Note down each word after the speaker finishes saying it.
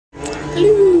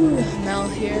Hello, Mel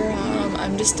here.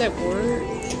 I'm just at work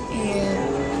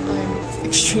and I'm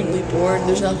extremely bored.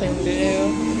 There's nothing to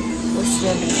do. What's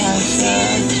the class?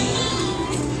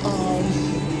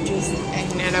 Just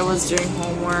hanging out. I was doing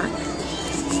homework,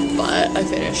 but I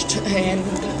finished and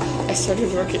I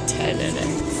started work at 10 and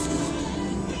it's,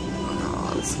 oh no,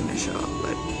 I was gonna show up,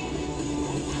 but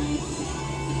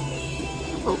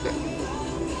okay.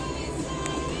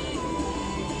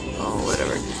 Oh,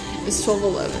 whatever. It's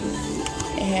 12:11.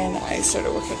 And I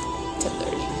started work at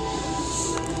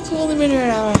 10:30. So only been here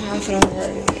an hour and a half, and I'm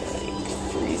already like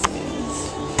freezing.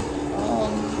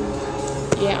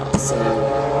 Yeah.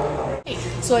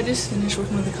 So I just finished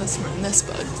working with a customer, and this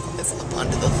bug is up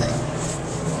onto the thing.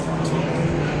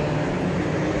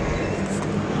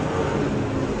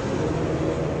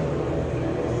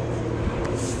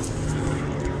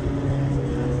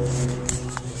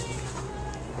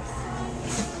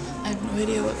 I have no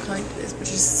idea what kind it is, but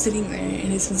she's sitting there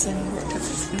and it's been sitting for 10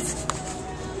 minutes.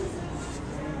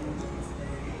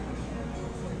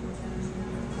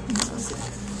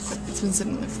 It's been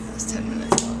sitting there for the last 10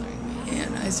 minutes bothering me,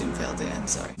 and I soon failed again,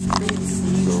 sorry. Great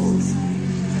seagulls.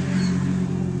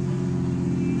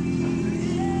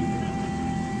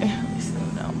 I hardly see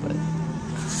them now, but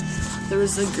there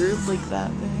was a group like that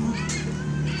thing.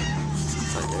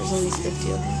 It's like there's at least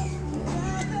 50 of them.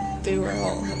 They were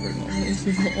all hovering on these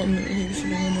people on the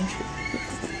ship.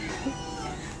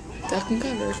 Duck and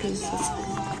cover, because it's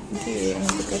okay, they don't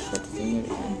have to go for the thing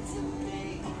again.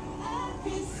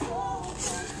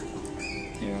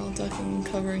 They're all ducking and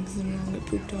covering because they don't want to get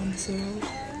pooped on, so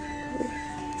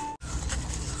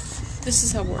this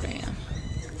is how bored I am.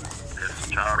 This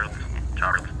is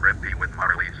Charles Grippy with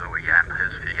Marley Zoe and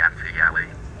his fiancée Ellie.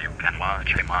 You can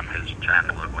watch him on his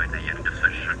channel Avoid the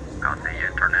Indecision on the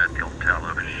internet till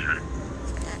television.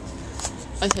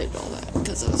 I typed all that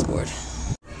because I was bored.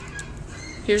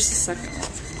 Here's the second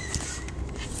one.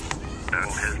 So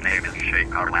his name is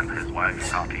Shaytards and his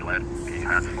wife Cottylet. He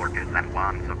has 4 kids and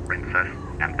one's a princess.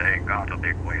 And they got a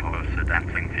big way horse, a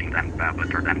dancing fiend and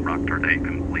babbler and rocker. They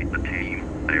complete the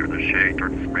team. They're the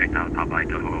Shaytards straight out of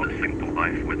Idaho. A simple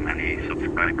life with many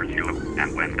subscribers,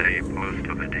 and when they post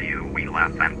a video, we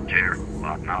laugh and cheer.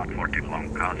 But not for too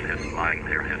long, cause his flying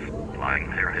hair, his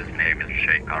name is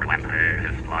Shaytards and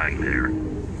his flying hair.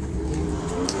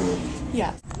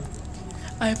 Yeah.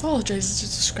 I apologize, it's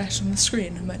just a scratch on the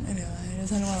screen, but anyway,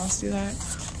 does anyone else do that?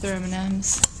 They're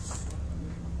M&Ms.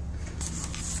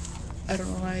 I don't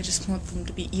know why, I just want them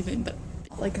to be even, but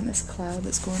like in this cloud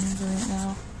that's going over right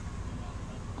now.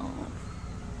 Oh.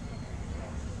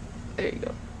 There you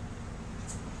go.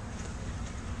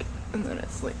 And then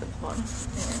it's like the bottom.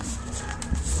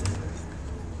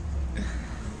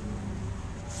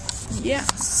 And yeah,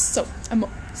 so I'm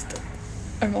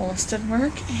almost done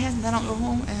work, and then I'll go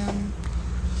home and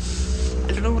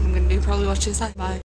I don't know what I'm gonna do, probably watch this. Bye.